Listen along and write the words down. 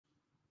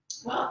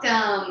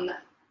Welcome,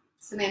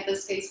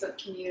 Samantha's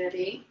Facebook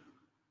community.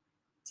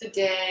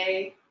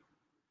 Today,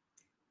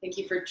 thank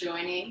you for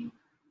joining.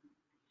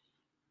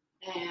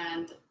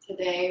 And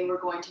today we're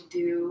going to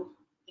do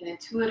an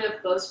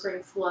intuitive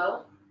Bowspring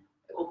flow.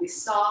 It will be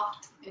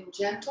soft and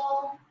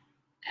gentle,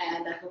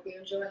 and I hope you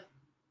enjoy.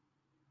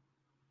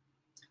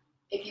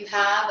 If you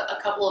have a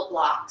couple of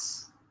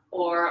blocks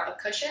or a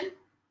cushion,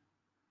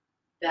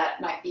 that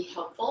might be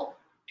helpful,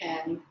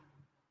 and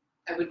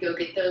I would go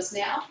get those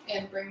now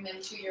and bring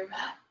them to your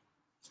mat.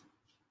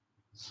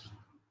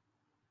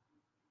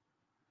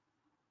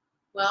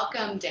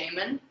 Welcome,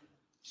 Damon.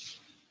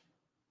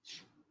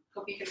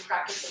 Hope you can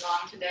practice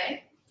along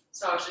today.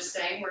 So I was just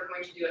saying we're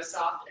going to do a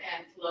soft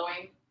and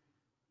flowing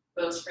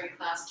Bowspring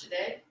class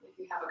today. If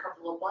you have a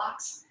couple of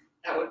blocks,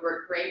 that would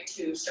work great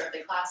to start the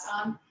class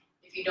on.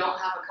 If you don't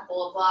have a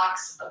couple of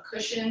blocks, a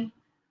cushion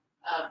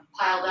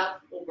piled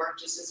up will work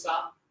just as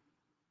well.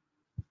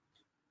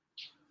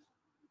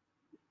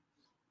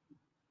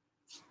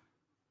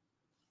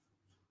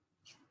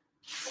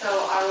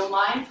 So I will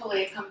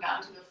mindfully come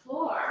down to the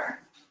floor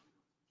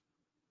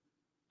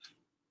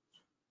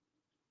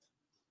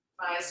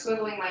by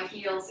swiveling my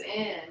heels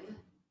in,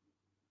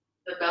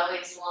 the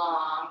belly's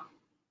long,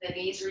 the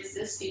knees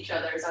resist each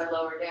other as I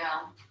lower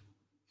down.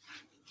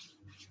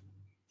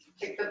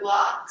 Pick the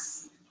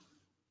blocks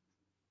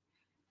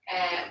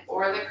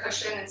or the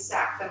cushion and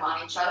stack them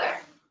on each other.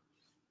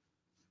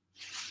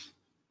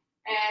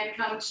 And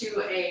come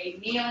to a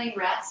kneeling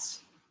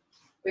rest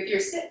with your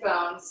sit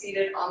bones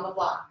seated on the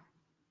block.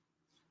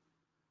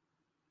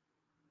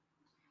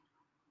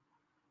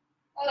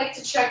 I like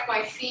to check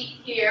my feet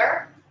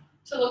here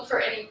to look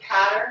for any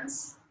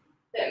patterns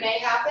that may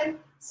happen.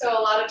 So a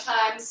lot of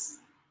times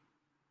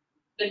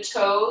the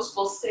toes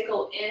will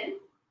sickle in,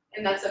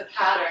 and that's a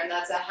pattern,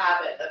 that's a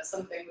habit, that's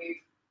something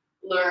we've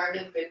learned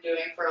and been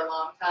doing for a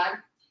long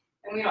time.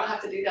 And we don't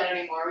have to do that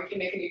anymore. We can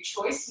make a new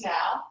choice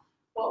now.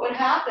 What would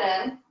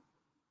happen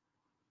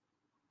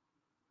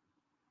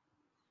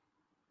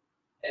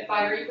if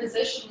I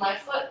reposition my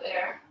foot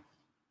there?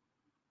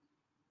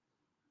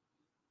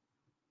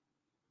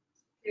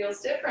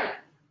 Feels different,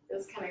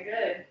 feels kind of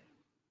good.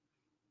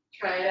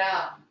 Try it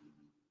out.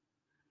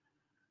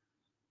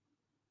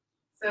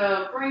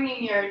 So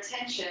bringing your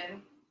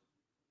attention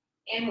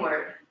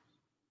inward,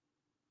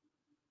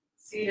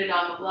 seated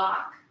on the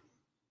block.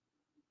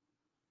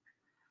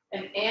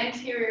 An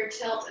anterior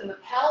tilt in the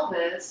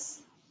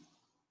pelvis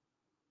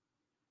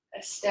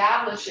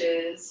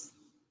establishes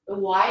the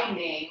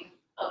widening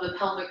of the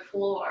pelvic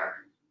floor,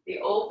 the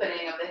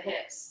opening of the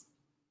hips.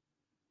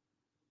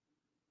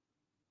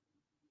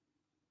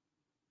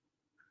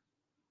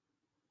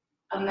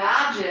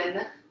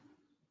 Imagine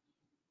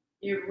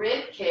your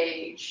rib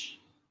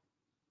cage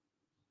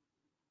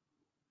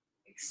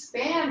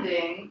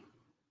expanding.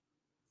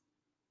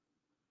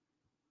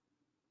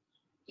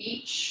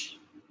 Each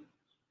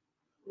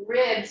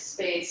rib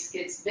space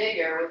gets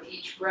bigger with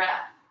each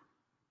breath.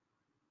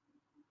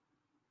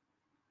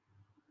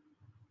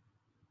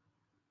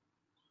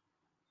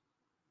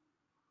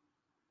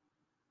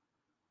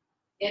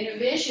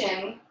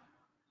 Envision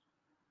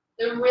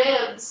the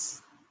ribs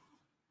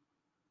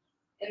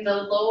in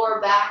the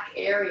lower back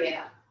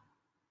area.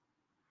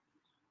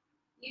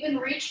 Even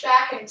reach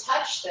back and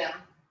touch them.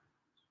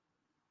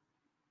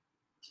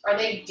 Are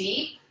they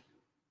deep?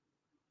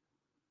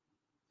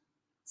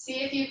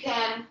 See if you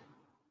can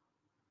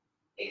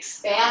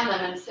expand them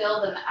and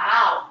fill them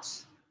out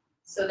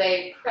so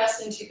they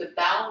press into the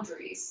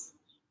boundaries.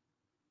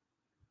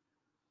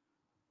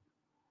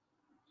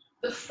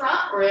 The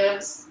front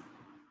ribs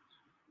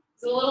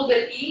is a little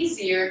bit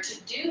easier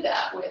to do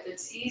that with.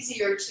 It's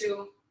easier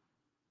to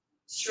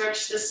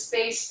stretch the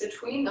space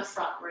between the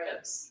front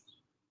ribs.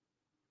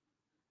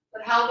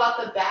 But how about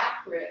the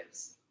back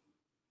ribs?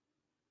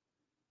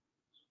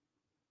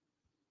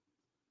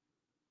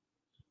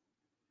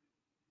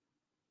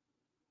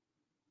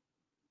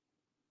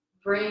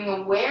 Bringing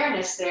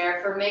awareness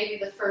there for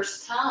maybe the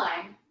first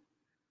time.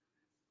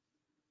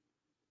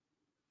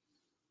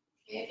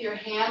 Okay, if your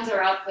hands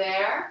are up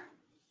there,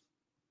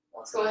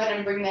 let's go ahead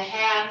and bring the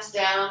hands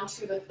down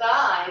to the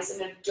thighs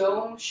in a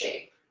dome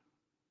shape.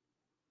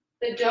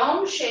 The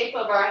dome shape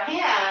of our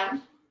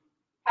hand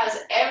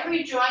has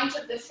every joint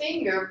of the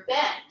finger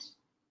bent.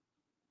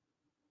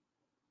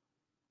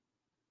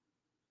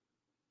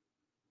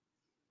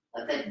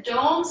 Let the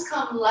domes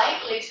come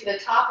lightly to the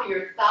top of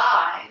your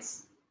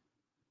thighs.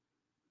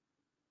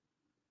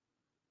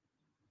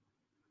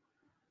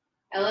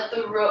 And let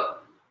the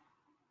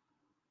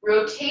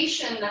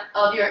rotation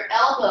of your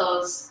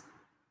elbows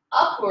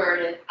upward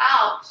and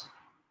out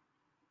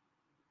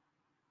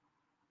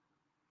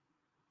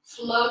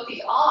float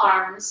the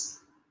arms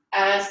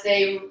as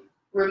they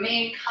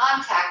remain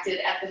contacted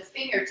at the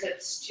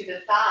fingertips to the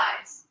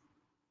thighs.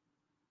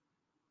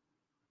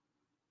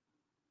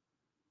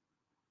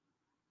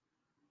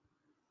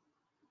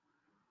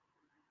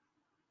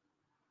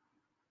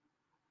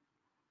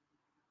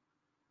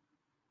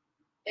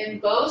 In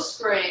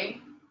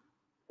Bowspring,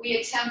 we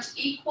attempt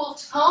equal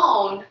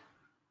tone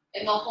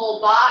in the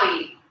whole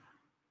body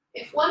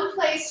If one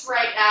place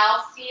right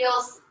now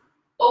feels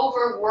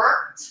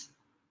overworked,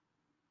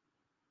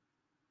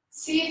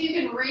 see if you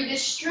can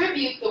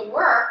redistribute the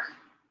work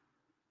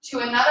to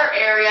another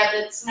area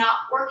that's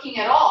not working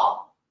at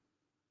all.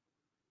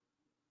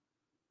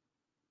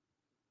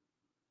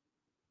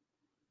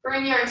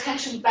 Bring your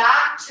attention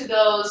back to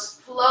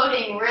those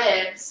floating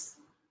ribs.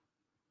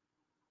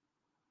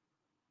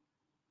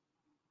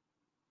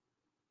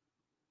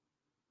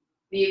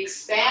 The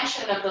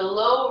expansion of the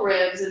low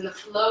ribs and the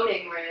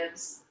floating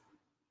ribs.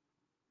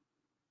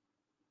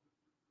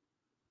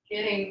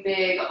 Getting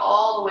big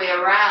all the way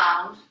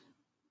around.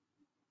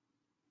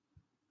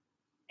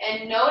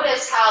 And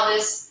notice how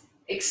this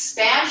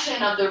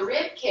expansion of the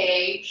rib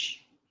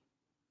cage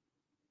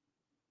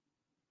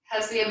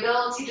has the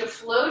ability to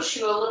float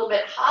you a little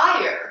bit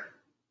higher.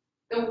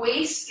 The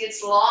waist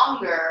gets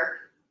longer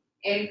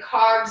and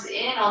carves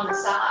in on the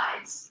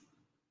sides.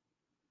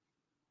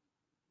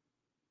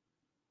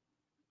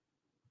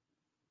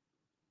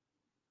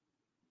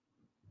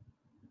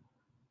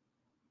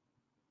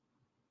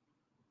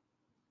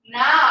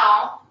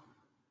 Now,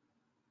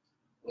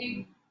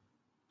 we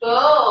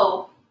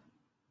bow.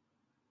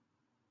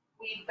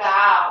 We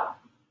bow.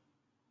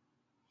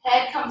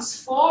 Head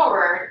comes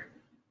forward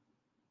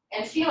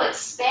and feel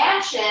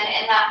expansion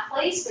in that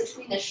place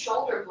between the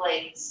shoulder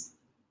blades.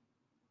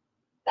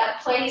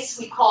 That place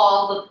we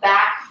call the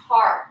back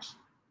heart.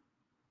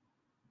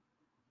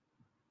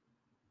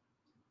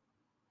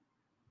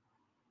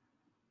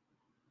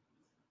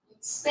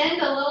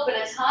 Spend a little bit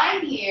of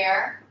time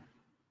here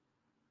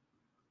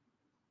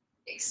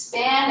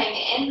expanding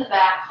in the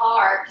back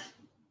heart,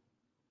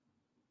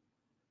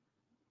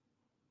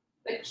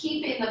 but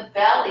keeping the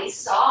belly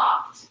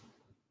soft.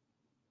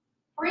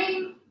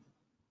 Bring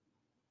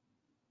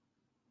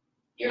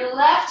your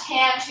left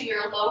hand to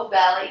your low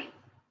belly,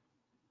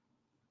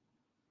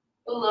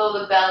 below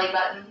the belly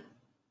button,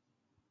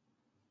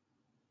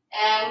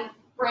 and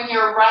bring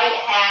your right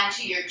hand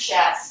to your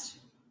chest.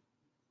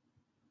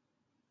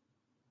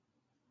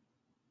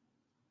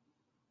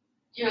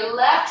 Your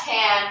left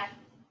hand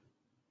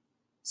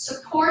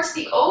supports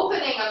the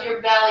opening of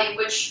your belly,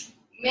 which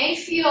may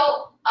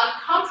feel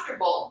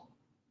uncomfortable.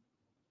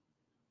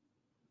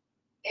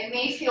 It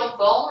may feel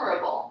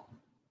vulnerable.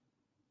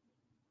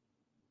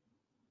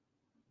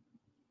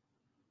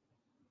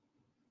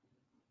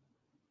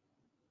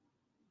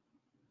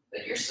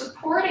 But you're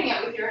supporting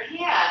it with your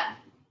hand.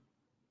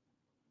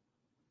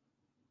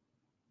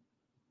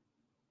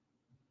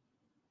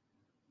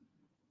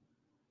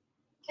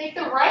 Take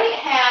the right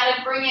hand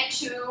and bring it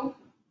to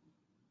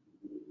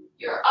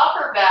your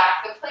upper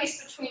back, the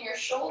place between your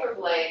shoulder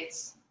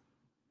blades.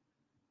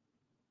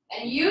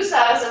 And use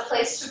that as a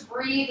place to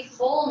breathe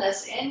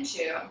fullness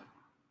into.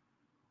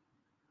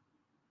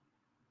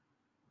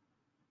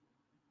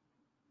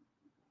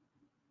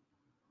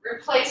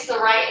 Replace the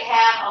right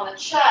hand on the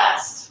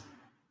chest.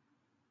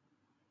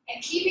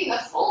 And keeping the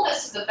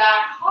fullness of the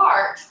back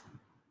heart,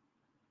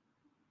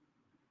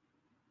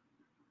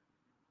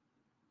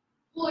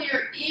 pull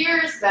your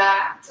ears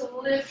back to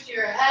lift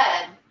your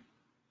head.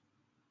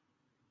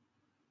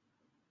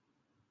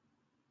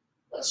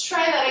 Let's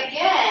try that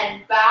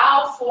again.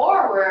 Bow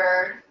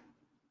forward.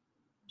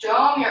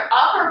 Dome your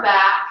upper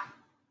back.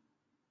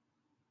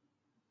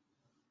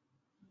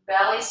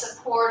 Belly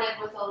supported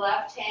with the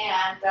left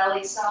hand,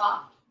 belly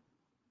soft.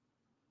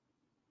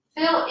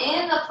 Fill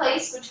in the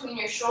place between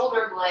your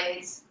shoulder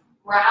blades.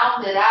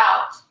 Round it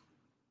out.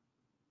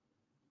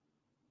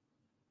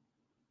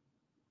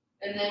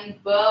 And then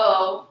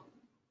bow.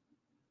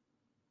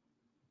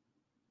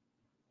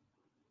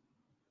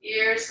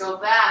 Ears go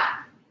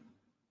back.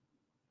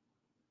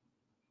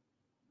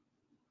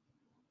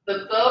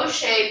 The bow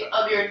shape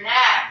of your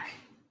neck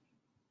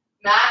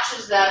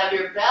matches that of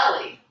your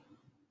belly.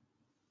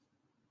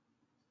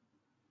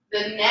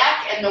 The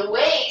neck and the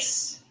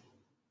waist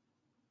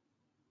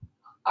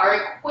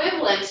are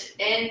equivalent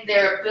in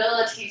their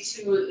ability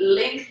to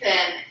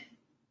lengthen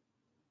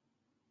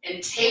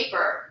and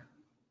taper.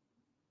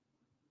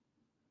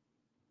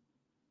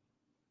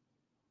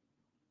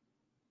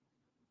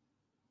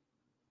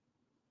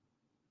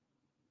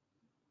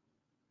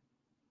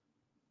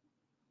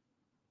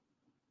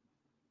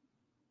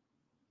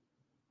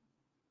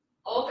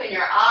 Open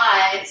your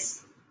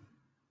eyes.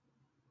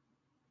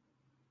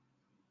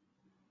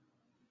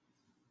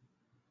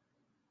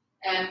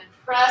 And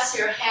press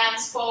your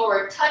hands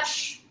forward.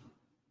 Touch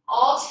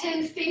all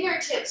 10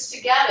 fingertips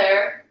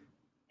together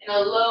in a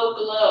low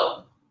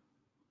globe.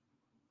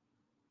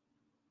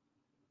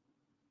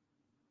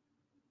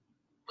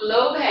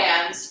 Globe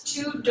hands,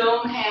 2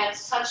 dome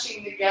hands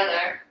touching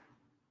together.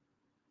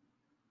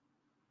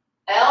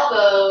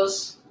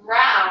 Elbows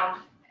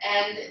round,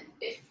 and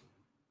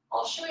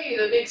I'll show you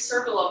the big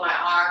circle of my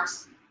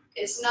arms.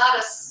 It's not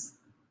a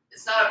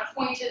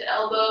pointed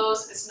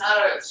elbows. It's not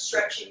a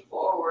stretching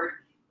forward.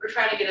 We're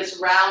trying to get as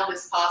round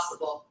as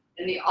possible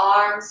in the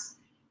arms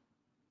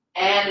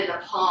and in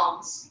the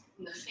palms,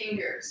 in the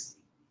fingers.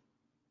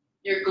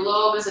 Your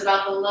globe is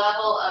about the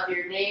level of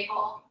your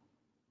navel.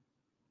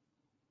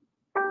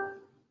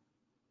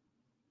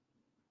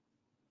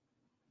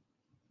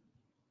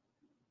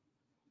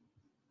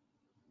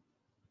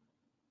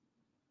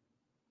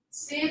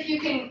 See if you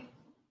can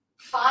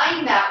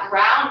find that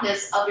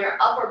roundness of your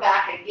upper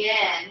back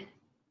again.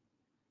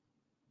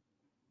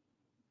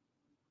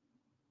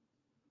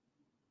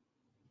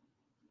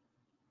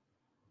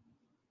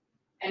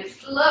 And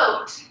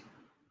float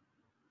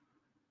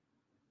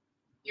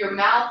your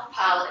mouth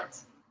palate.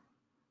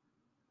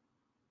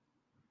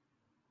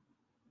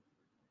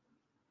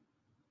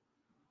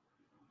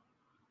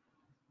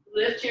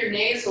 Lift your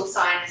nasal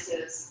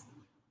sinuses.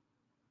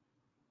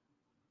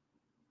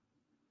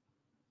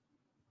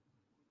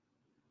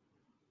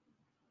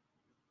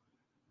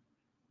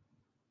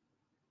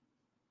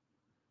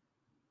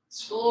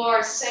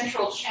 Explore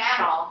central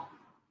channel.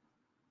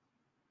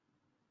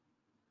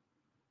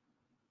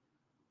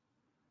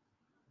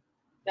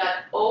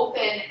 That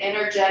open,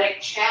 energetic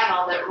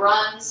channel that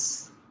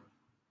runs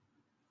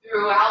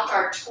throughout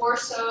our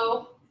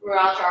torso,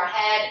 throughout our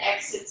head,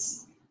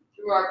 exits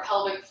through our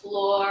pelvic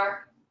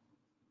floor,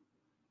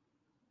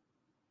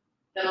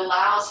 that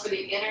allows for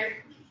the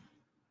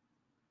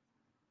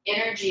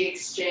energy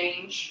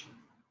exchange.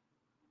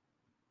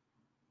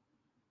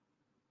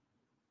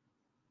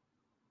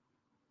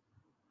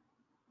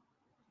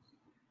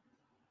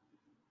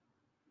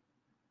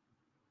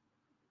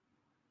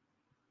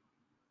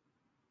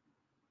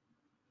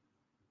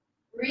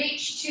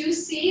 Reach 2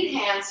 seed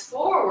hands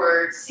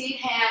forward, seed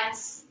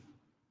hands,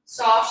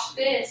 soft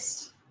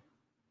fist,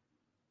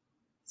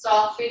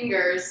 soft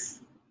fingers,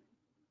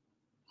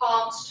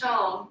 palms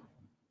tone,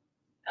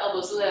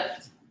 elbows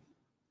lift.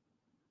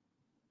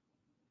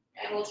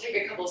 And we'll take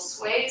a couple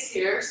sways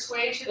here.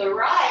 Sway to the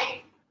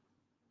right,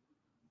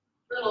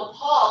 little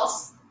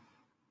pulse.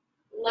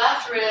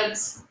 Left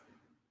ribs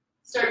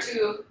start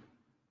to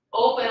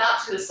open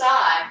up to the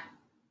side.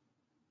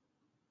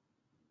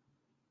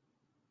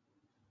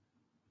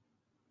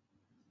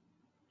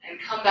 And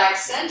come back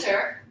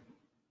center.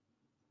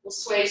 We'll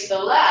sway to the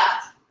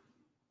left.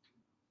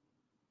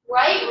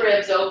 Right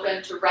ribs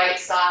open to right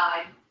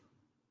side.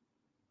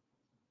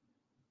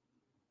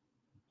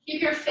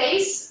 Keep your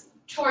face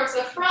towards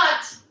the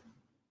front.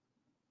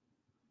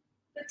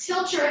 But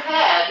tilt your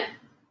head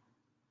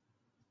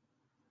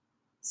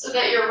so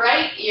that your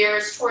right ear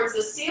is towards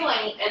the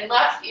ceiling and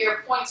left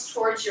ear points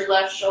towards your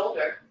left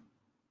shoulder.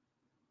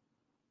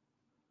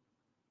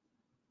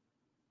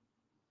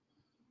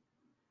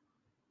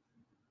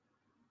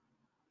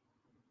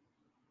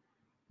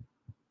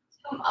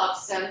 Come up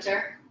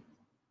center.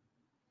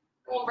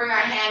 We'll bring our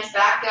hands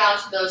back down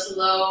to those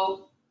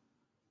low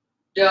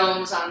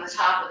domes on the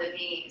top of the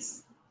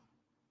knees.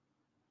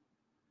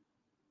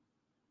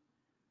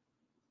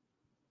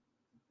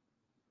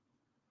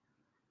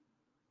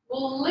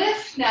 We'll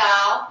lift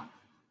now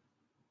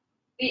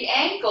the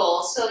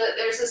ankle so that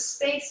there's a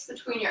space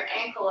between your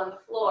ankle and the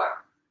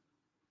floor.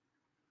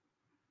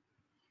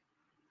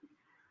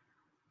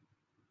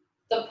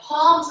 The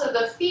palms of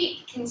the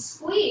feet can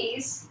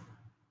squeeze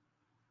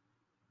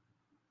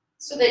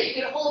so that you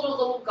can hold a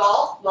little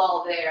golf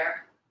ball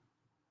there.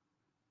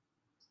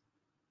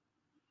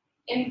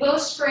 In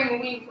Bowspring,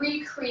 we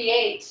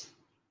recreate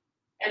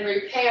and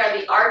repair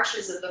the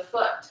arches of the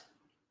foot.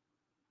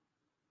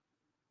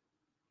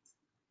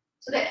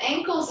 So the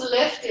ankles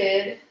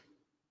lifted,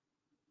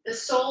 the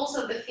soles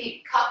of the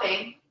feet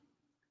cupping,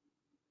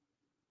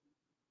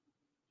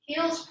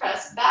 heels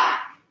pressed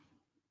back.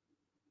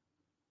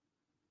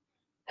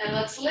 And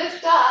let's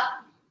lift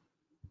up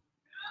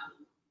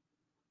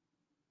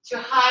to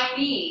high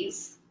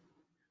knees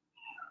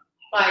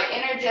by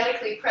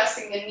energetically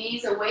pressing the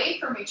knees away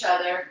from each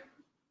other.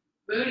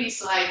 Booty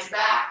slides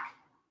back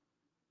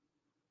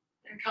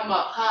and come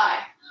up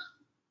high.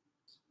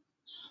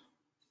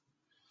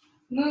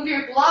 Move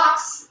your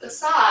blocks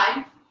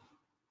aside.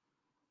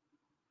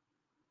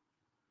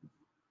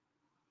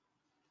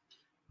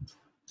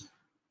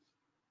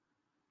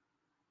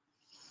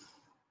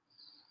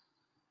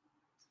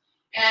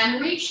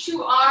 And reach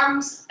 2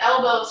 arms,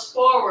 elbows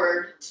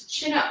forward to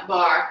chin-up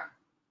bar.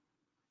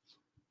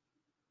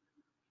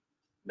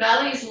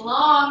 Belly's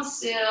long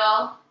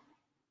still,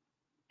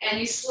 and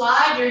you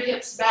slide your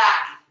hips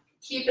back.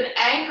 Keep it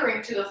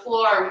anchoring to the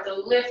floor with the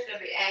lift of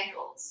the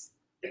ankles,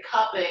 the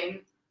cupping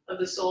of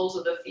the soles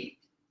of the feet.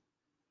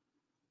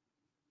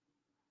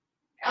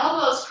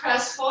 Elbows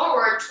press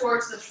forward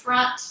towards the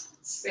front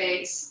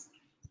space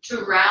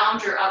to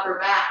round your upper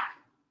back.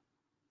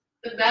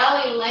 The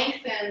belly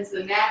lengthens,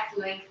 the neck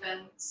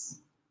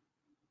lengthens.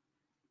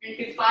 You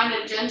can find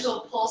a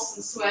gentle pulse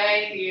and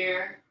sway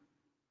here.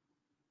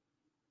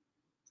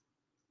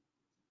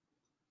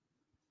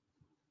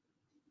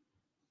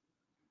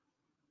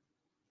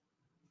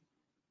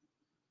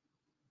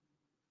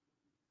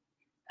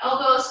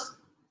 Elbows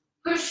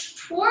push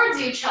towards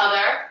each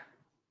other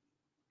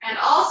and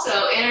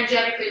also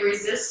energetically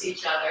resist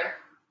each other.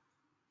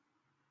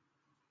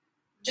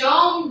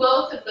 Dome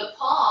both of the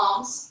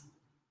palms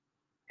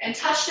and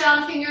touch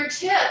down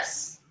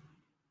fingertips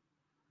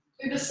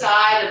to the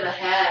side of the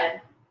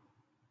head.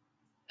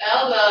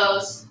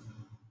 Elbows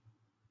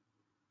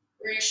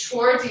reach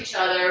towards each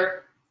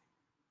other.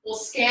 We'll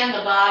scan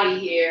the body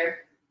here.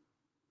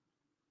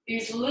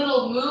 These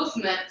little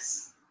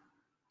movements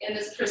in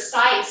this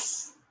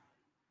precise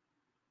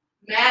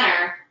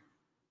manner,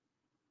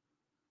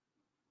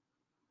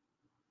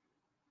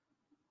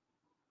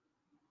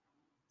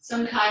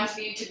 sometimes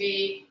need to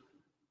be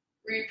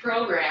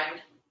reprogrammed.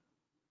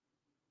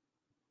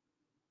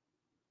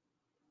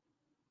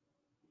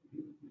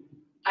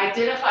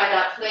 Identify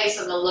that place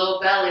on the low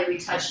belly we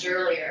touched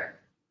earlier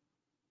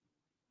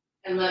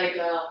and let it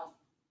go.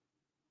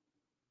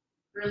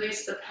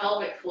 Release the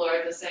pelvic floor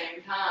at the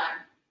same time.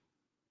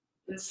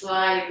 And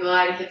slide and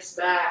glide hips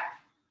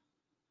back.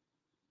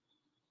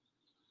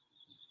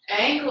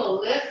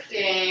 Ankle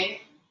lifting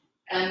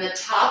and the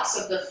tops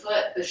of the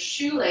foot, the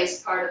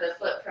shoelace part of the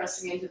foot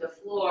pressing into the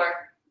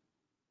floor,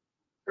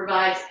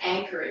 provides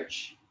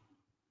anchorage,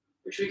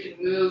 which we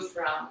can move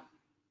from.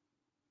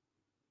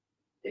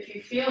 If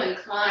you feel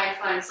inclined,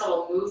 find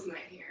subtle movement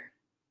here.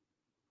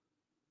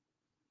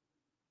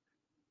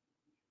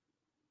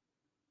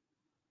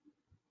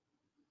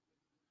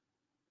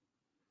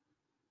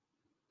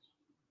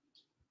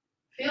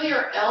 Feel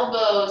your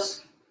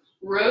elbows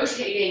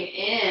rotating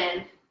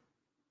in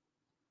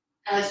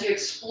as you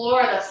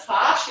explore the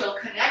fascial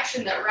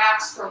connection that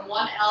wraps from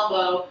one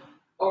elbow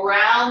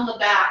around the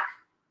back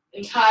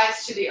and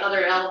ties to the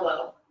other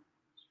elbow.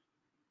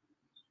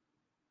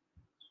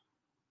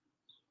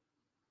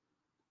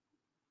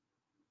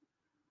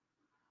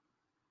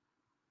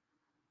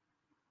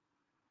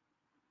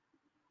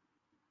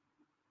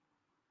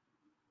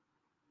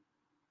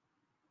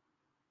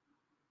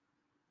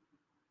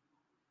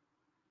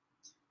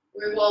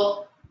 We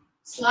will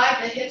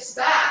slide the hips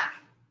back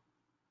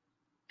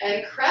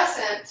and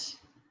crescent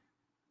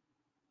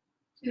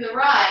to the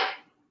right,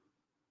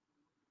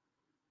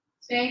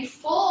 staying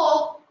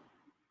full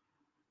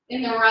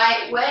in the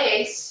right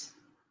waist,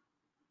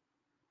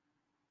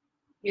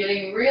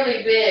 getting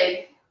really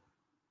big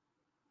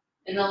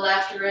in the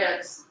left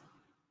ribs.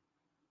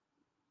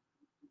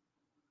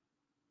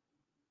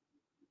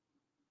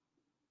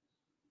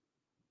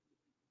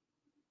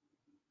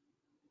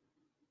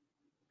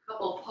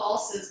 Couple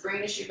pulses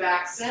brings you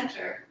back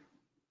center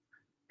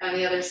on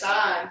the other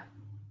side.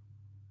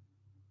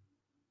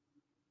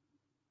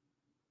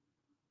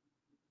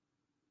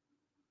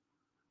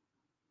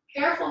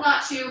 Careful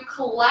not to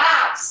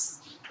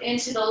collapse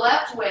into the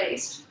left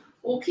waist.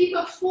 We'll keep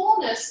a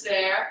fullness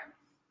there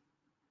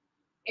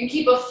and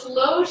keep a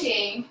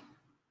floating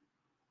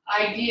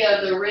idea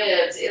of the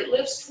ribs. It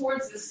lifts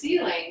towards the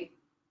ceiling.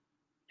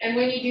 And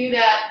when you do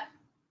that,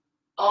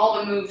 all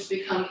the moves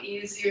become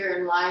easier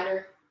and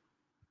lighter.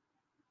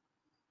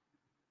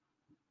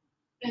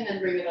 And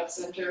then bring it up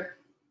center.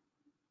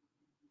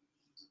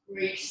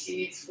 Reach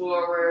seeds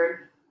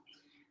forward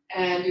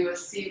and do a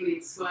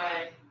seaweed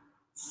sway.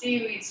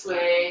 Seaweed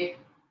sway,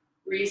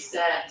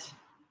 reset,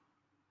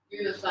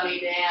 do the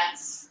funny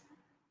dance.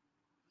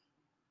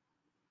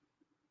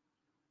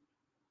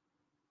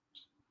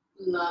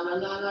 La la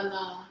la la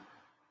la.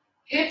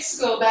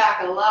 Hips go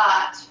back a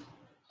lot.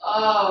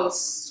 Oh,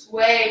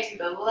 sway to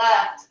the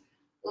left.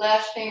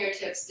 Left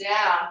fingertips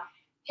down.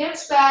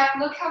 Hips back,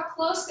 look how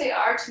close they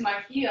are to my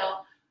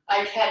heel.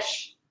 I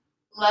catch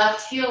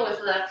left heel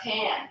with left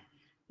hand.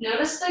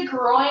 Notice the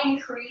groin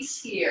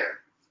crease here.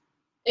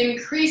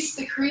 Increase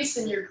the crease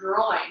in your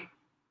groin.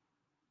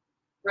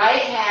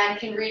 Right hand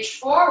can reach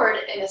forward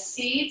in a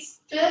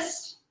seeds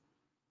fist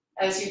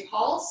as you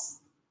pulse.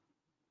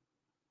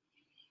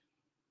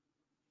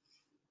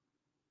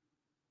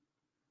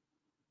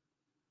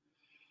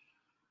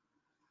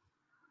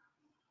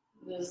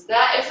 If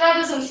that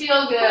doesn't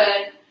feel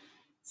good,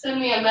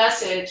 send me a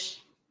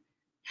message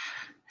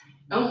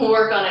and we'll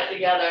work on it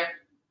together.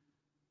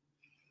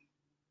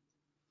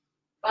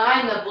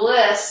 Find the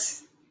bliss.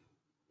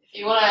 If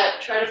you want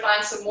to try to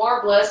find some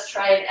more bliss,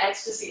 try an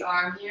ecstasy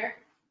arm here.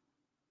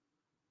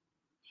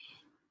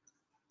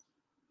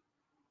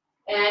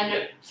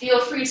 And feel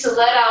free to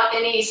let out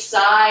any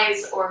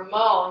sighs or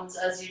moans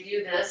as you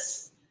do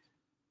this.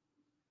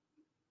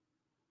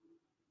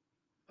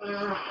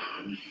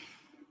 And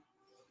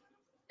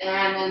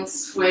then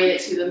sway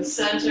it to the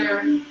center.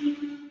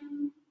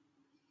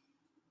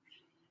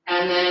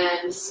 And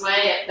then sway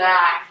it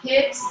back,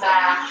 hips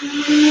back.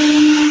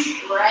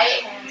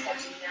 Right hand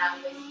touching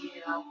down the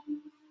heel.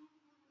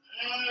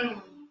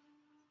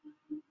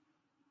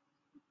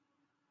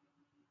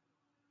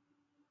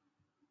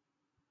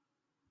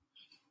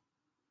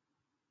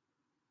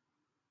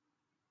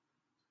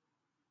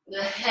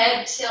 The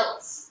head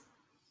tilts,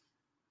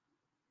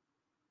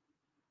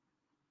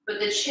 but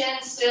the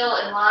chin still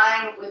in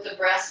line with the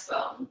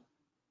breastbone.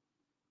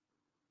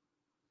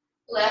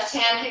 Left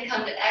hand can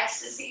come to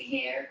ecstasy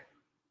here.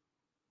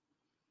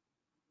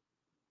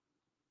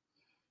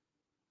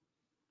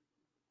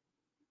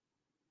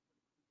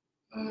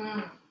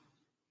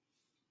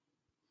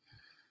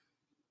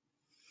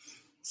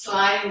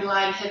 Slide and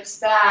glide hips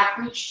back.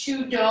 Reach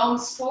two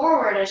domes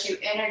forward as you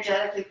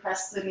energetically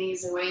press the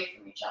knees away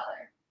from each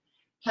other.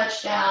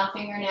 Touch down,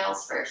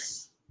 fingernails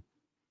first.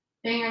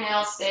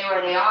 Fingernails stay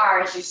where they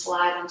are as you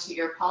slide onto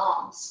your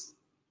palms.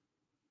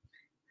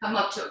 Come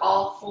up to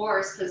all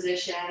fours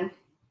position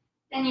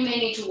And you may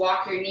need to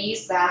walk your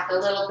knees back a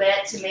little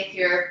bit to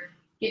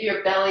give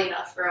your belly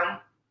enough room.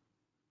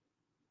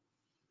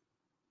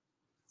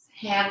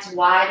 Hands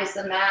wide as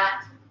the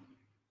mat.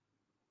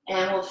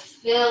 And we'll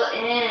fill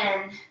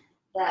in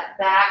that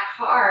back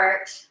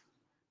heart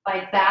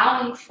by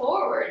bowing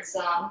forward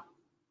some.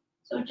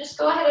 So just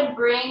go ahead and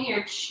bring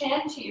your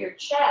chin to your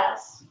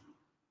chest.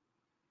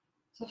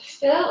 So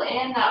fill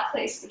in that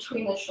place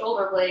between the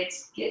shoulder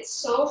blades. Get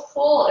so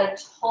full and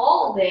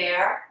tall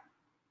there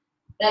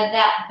that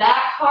that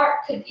back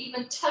heart could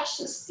even touch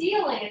the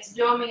ceiling. It's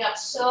doming up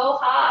so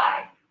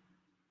high.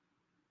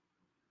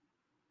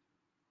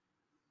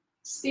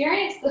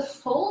 Experience the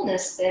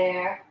fullness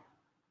there.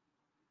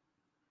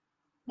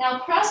 Now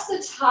press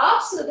the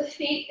tops of the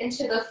feet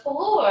into the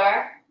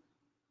floor.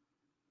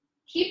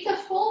 Keep the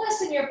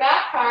fullness in your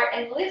back heart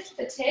and lift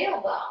the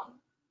tailbone.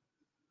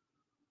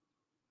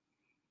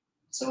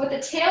 So with the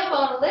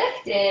tailbone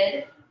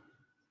lifted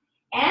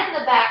and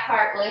the back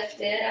heart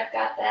lifted, I've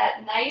got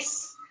that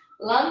nice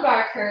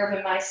lumbar curve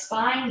in my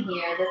spine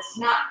here that's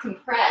not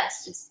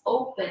compressed. It's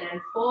open and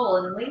full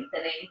and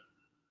lengthening.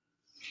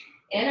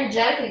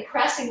 Energetically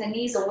pressing the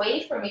knees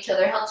away from each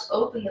other helps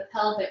open the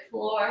pelvic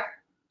floor.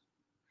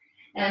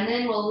 And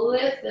then we'll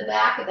lift the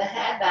back of the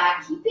head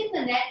back, keeping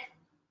the neck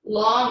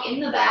long in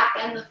the back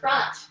and the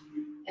front.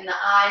 And the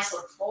eyes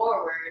look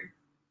forward.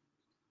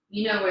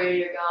 You know where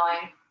you're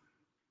going.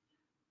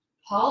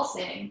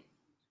 Pulsing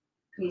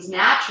comes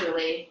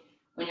naturally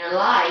when you're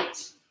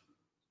light.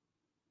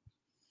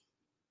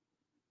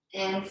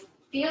 And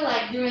feel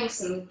like doing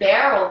some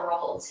barrel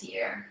rolls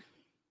here.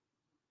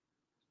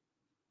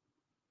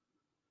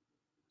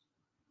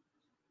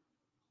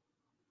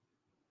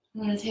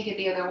 I'm going to take it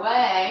the other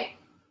way.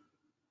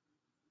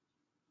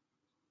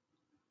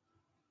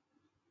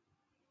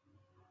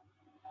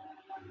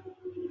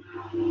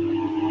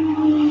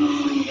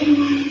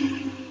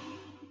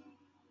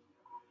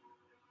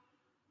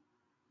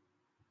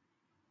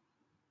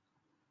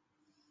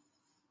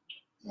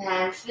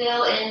 And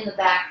fill in the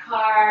back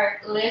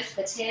heart, lift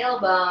the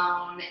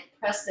tailbone,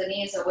 press the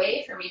knees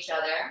away from each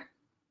other.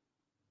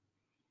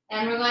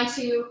 And we're going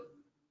to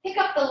pick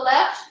up the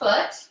left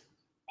foot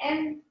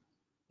and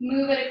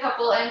move it a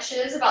couple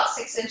inches, about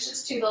 6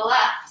 inches to the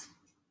left.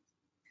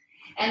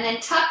 And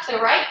then tuck the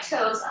right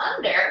toes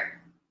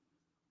under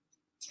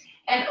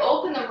and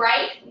open the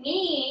right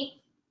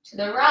knee to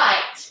the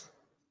right.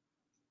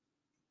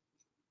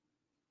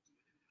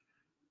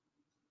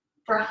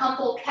 For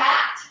humble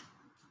cat.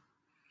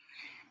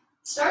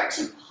 Start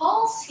to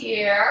pulse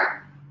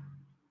here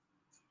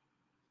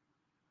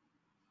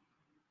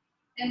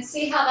and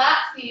see how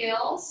that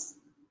feels.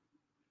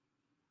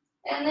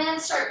 And then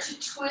start to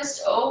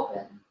twist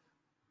open.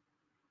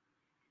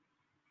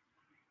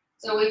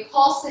 So we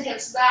pulse the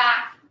hips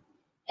back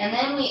and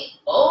then we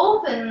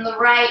open the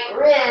right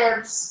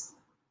ribs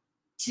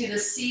to the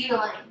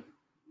ceiling.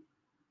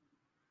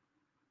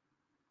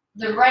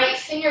 The right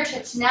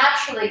fingertips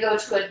naturally go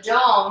to a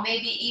dome,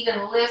 maybe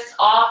even lift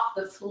off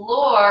the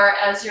floor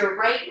as your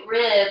right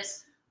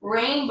ribs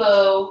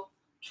rainbow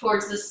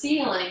towards the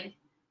ceiling.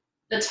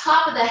 The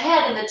top of the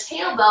head and the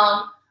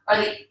tailbone are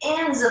the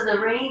ends of the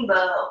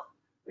rainbow,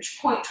 which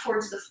point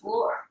towards the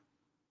floor.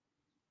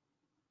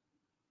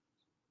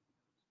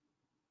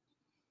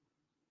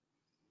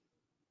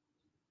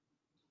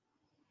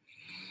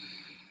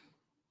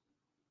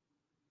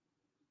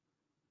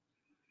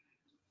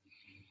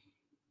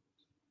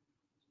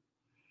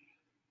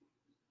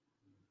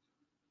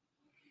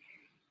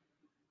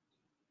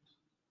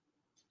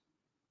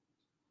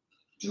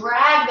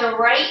 Drag the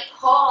right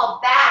paw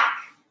back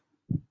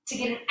to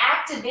get an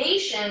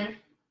activation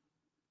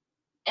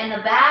in the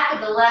back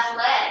of the left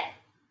leg.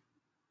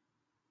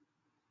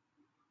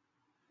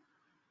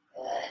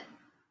 Good.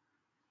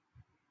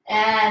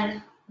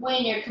 And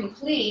when you're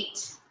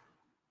complete,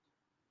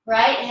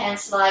 right hand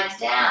slides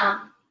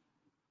down,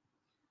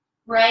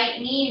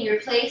 right knee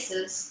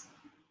replaces.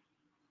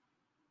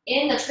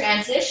 In the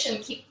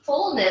transition, keep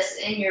fullness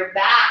in your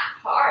back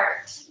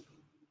heart.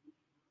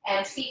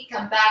 And feet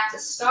come back to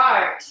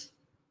start.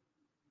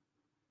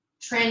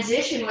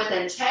 Transition with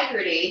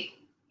integrity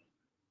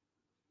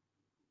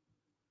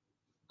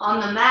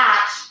on the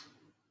mat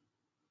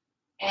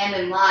and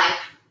in life.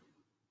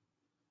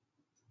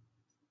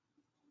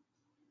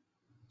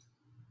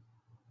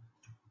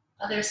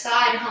 Other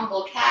side,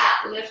 humble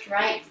cat. Lift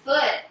right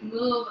foot,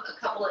 move a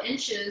couple of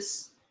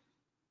inches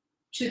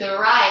to the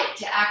right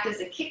to act as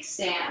a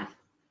kickstand.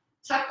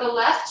 Tuck the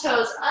left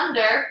toes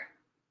under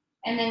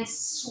and then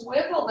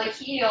swivel the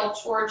heel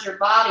towards your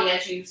body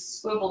as you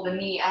swivel the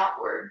knee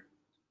outward.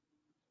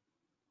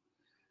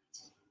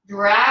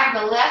 Drag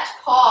the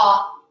left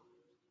paw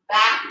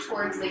back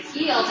towards the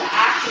heel to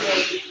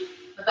activate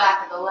the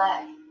back of the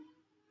leg.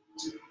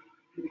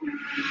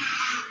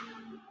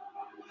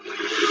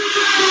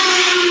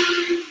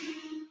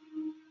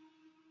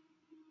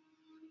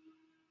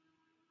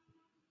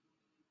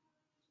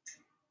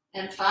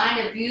 And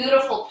find a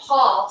beautiful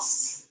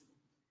pulse.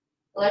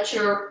 Let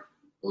your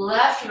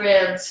left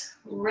ribs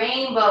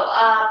rainbow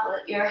up.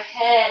 Let your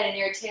head and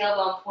your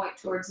tailbone point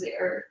towards the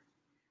earth.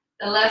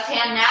 The left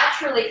hand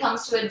naturally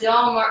comes to a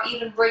dome or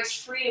even breaks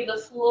free of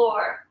the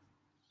floor.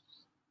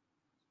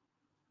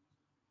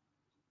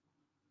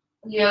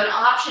 You have an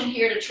option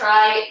here to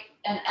try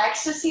an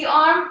ecstasy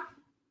arm.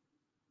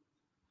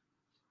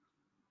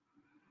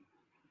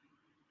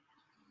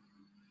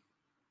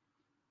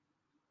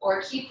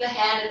 Or keep the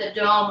hand at the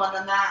dome on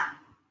the mat.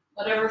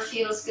 Whatever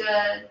feels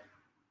good.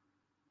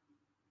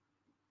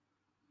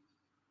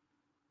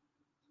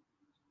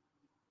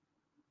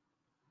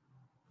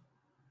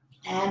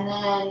 And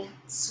then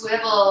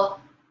swivel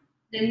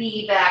the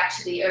knee back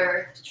to the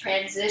earth,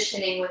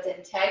 transitioning with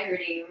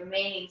integrity,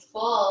 remaining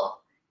full.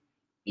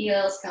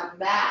 Heels come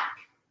back.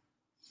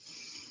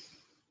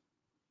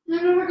 And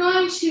then we're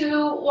going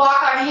to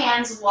walk our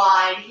hands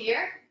wide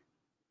here.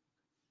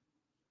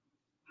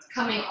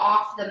 Coming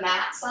off the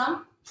mat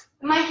some.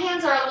 And my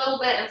hands are a little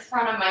bit in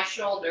front of my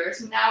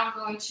shoulders. Now I'm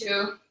going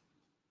to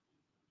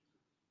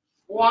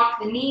walk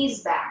the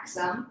knees back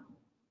some.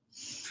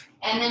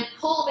 And then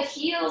pull the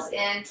heels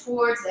in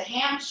towards the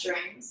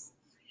hamstrings.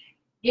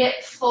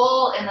 Get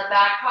full in the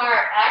back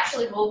part.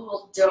 Actually, we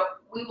will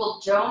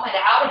dome it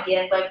out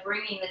again by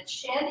bringing the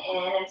chin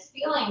in and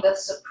feeling the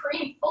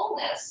supreme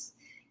fullness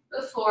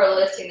before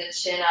lifting the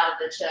chin out of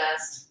the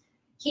chest.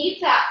 Keep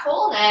that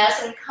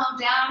fullness and come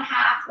down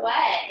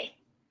halfway.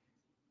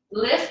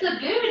 Lift the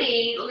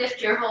booty,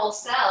 lift your whole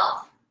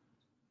self.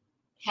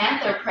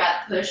 Panther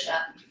prep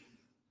push-up.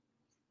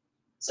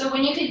 So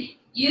when you can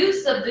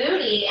use the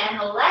booty and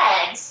the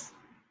legs,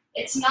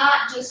 it's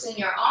not just in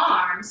your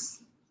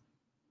arms.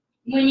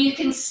 When you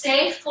can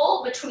stay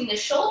full between the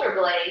shoulder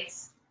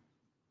blades,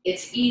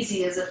 it's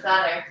easy as a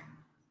feather.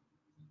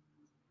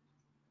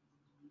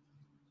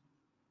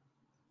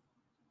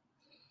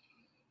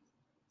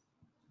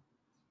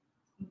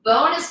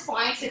 Bonus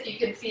points if you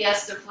can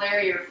fiesta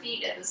flare your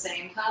feet at the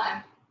same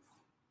time.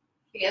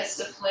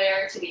 Fiesta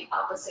flare to the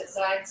opposite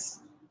sides.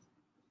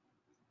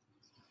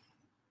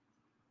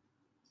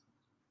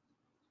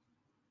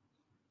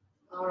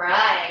 All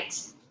right.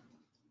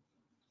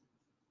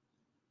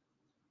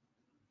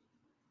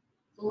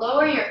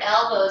 Lower your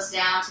elbows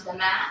down to the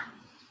mat.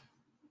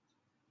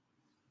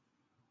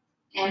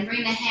 And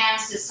bring the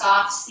hands to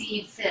soft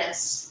seed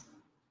fists.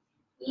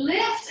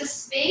 Lift a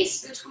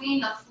space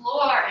between the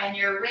floor and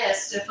your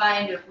wrist to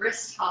find a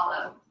wrist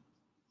hollow.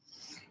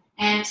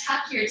 And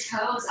tuck your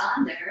toes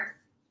under.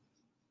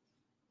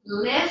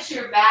 Lift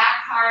your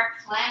back heart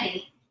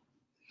plenty.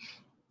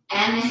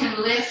 And then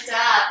lift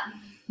up.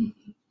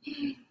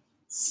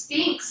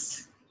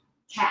 Sphinx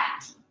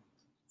cat.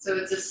 So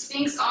it's a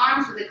sphinx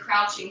arms with a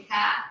crouching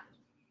cat.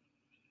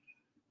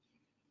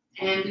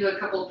 And do a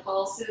couple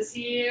pulses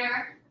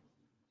here.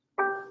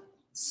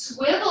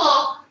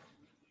 Swivel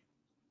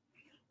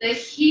the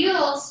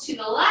heels to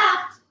the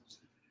left.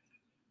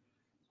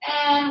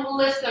 And we'll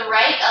lift the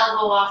right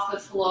elbow off the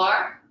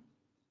floor.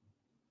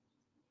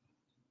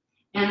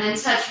 And then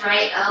touch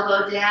right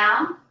elbow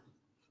down.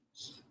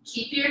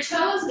 Keep your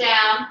toes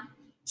down.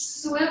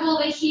 Swivel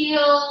the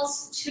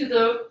heels to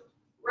the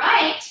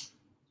right.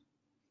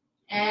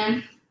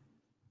 And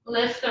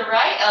lift the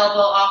right elbow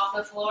off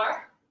the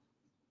floor.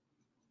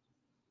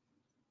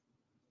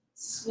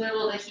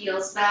 Swivel the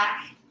heels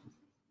back.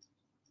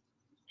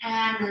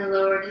 And then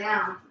lower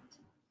down.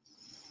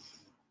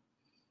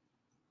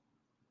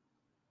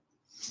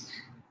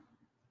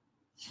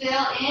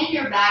 Fill in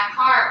your back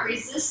heart.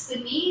 Resist the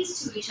knees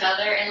to each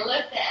other and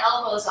lift the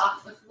elbows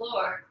off the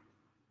floor.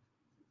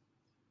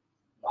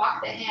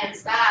 Walk the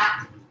hands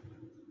back.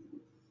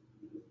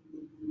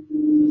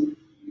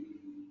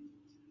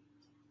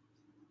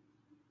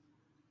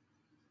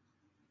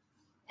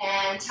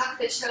 And tuck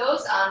the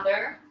toes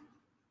under.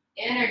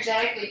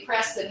 Energetically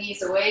press the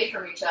knees away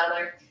from each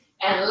other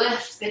and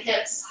lift the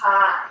hips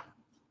high.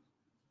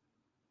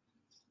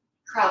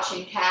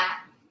 Crouching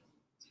cat.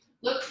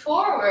 Look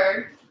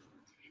forward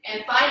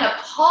and find a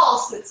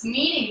pulse that's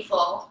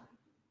meaningful.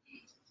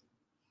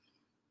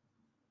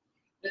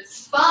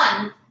 It's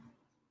fun.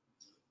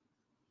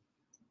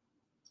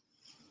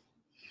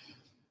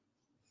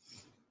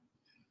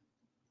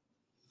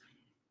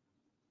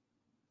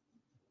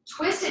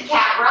 Twisted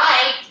cat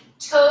right,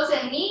 toes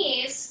and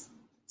knees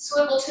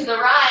swivel to the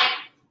right.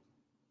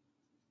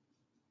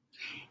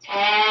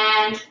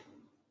 And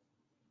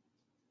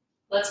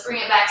let's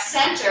bring it back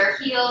center.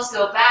 Heels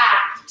go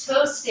back,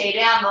 toes stay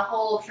down the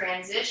whole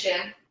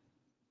transition.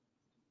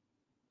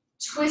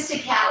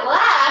 Twisted cat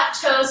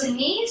left, toes and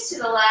knees to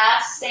the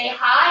left, stay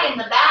high in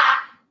the back.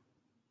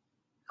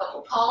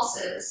 Couple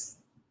pulses.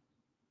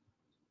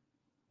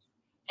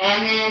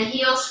 And then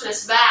heels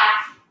twist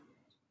back.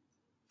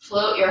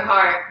 Float your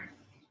heart.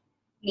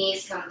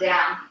 Knees come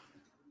down.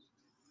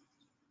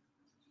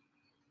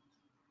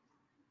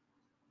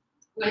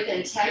 With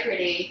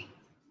integrity,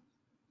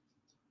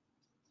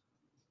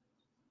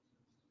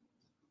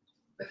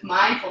 with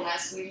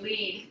mindfulness, we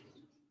lead.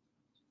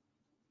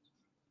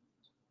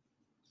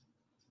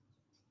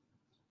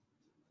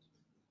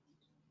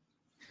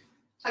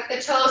 Tuck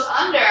the toes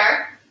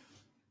under,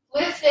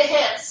 lift the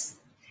hips,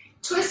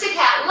 twist a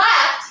cat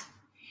left,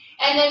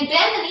 and then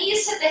bend the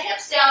knees, sit the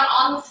hips down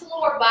on the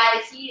floor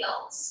by the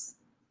heels.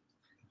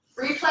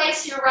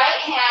 Replace your right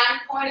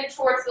hand pointed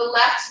towards the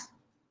left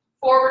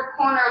forward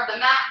corner of the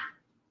mat.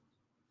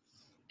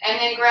 And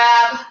then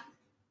grab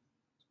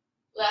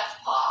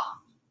left paw.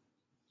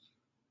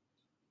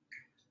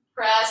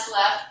 Press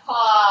left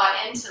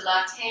paw into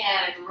left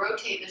hand and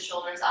rotate the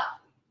shoulders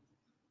up.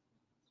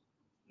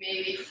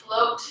 Maybe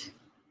float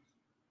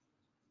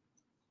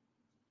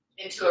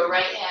into a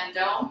right hand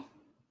dome.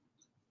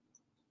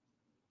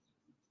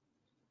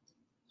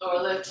 Or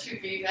lift to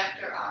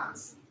V-vector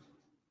arms.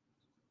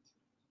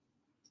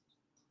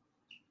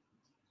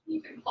 You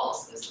can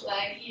pulse this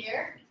leg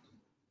here.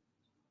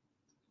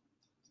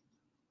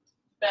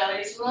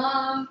 Belly's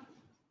long,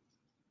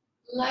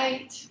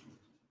 light.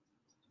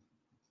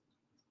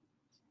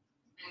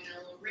 And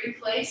then we'll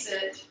replace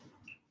it.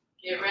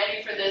 Get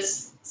ready for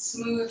this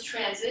smooth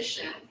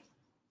transition.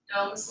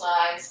 Dome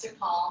slides to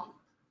palm.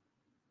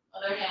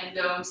 Other hand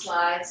dome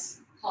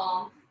slides,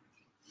 palm.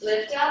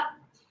 Lift up,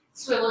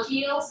 swivel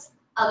heels,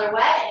 other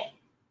way.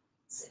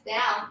 Sit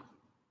down.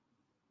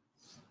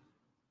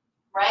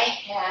 Right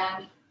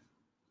hand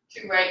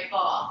to right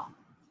paw.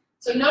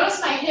 So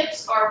notice my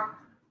hips are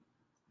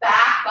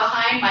back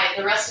behind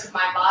the rest of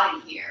my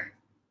body here.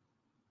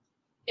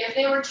 If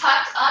they were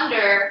tucked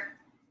under,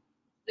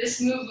 this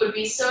move would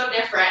be so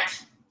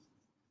different.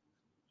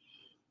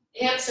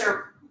 The hips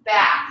are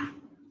back,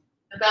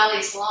 the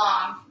belly's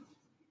long,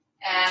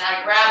 and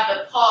I grab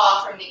the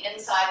paw from the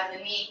inside of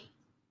the knee.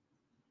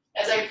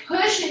 As I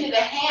push into the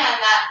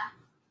hand, that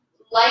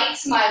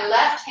lights my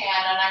left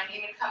hand, and I can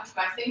even come to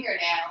my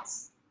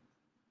fingernails.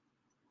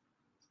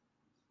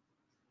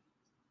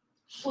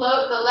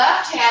 Float the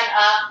left hand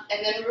up,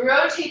 and then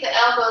rotate the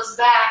elbows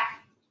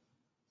back,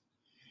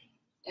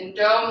 and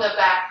dome the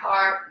back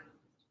part.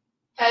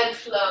 Head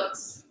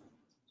floats,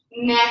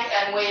 neck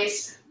and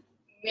waist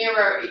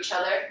mirror each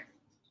other,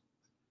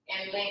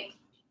 and link.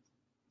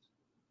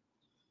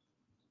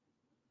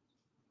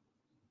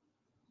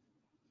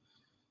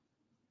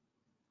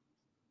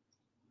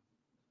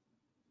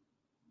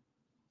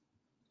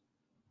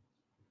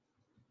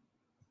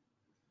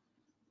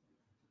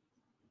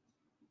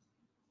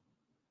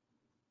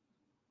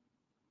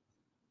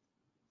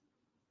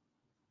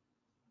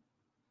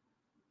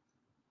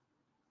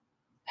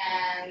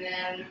 And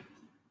then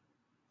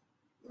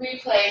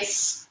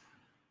replace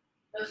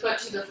the foot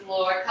to the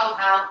floor, come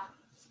out,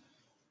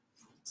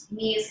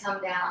 knees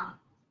come down,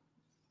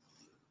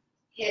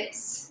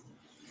 hips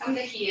come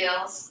to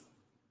heels,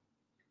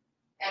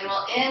 and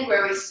we'll end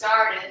where we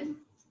started.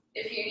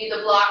 If you need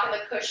the block of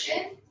the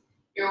cushion,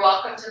 you're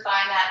welcome to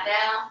find that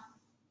down,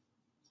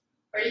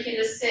 or you can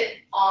just sit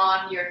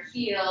on your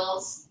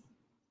heels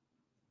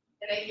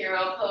in a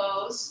hero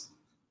pose.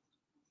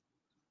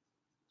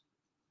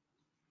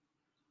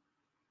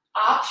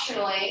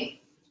 Optionally,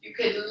 you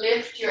could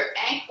lift your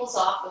ankles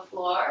off the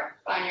floor,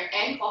 find your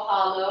ankle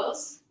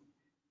hollows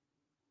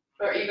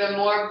for even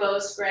more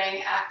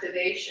bowspring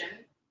activation.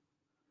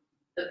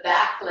 The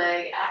back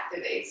leg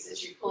activates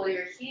as you pull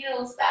your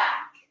heels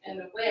back and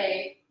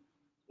away,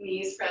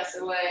 knees press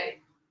away,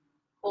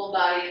 full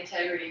body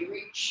integrity,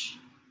 reach,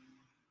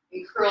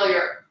 and curl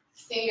your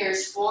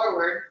fingers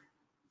forward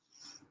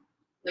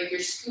like you're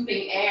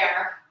scooping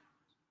air.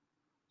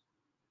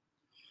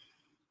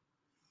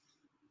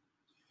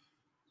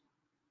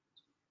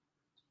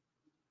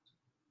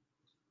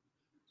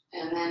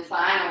 And then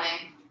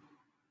finally,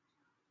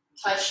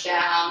 touch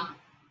down,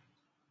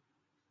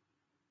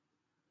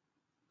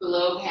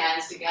 globe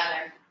hands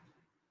together.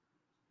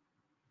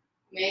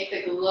 Make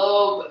the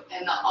globe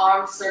and the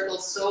arm circle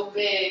so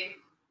big,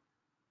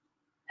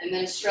 and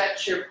then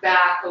stretch your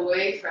back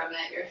away from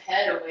it, your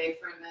head away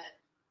from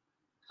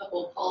it. A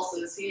couple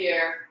pulses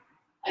here.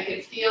 I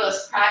can feel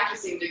us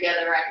practicing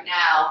together right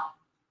now.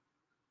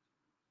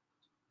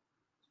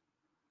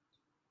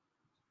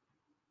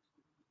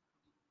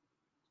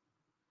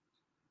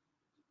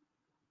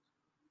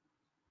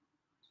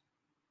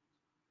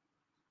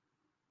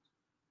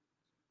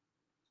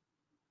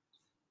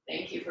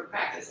 Thank you for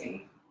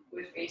practicing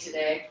with me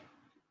today.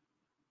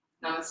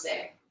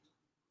 Namaste.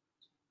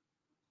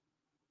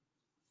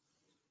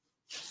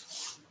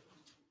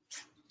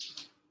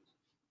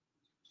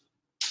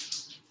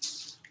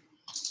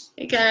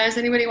 Hey guys,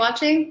 anybody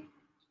watching?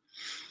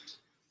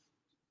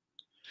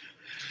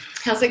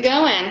 How's it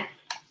going?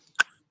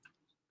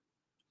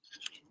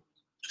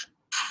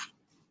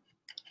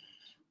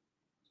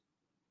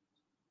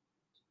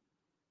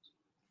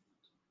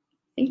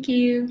 Thank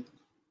you.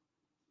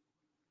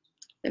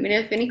 Let me know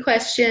if any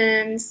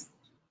questions.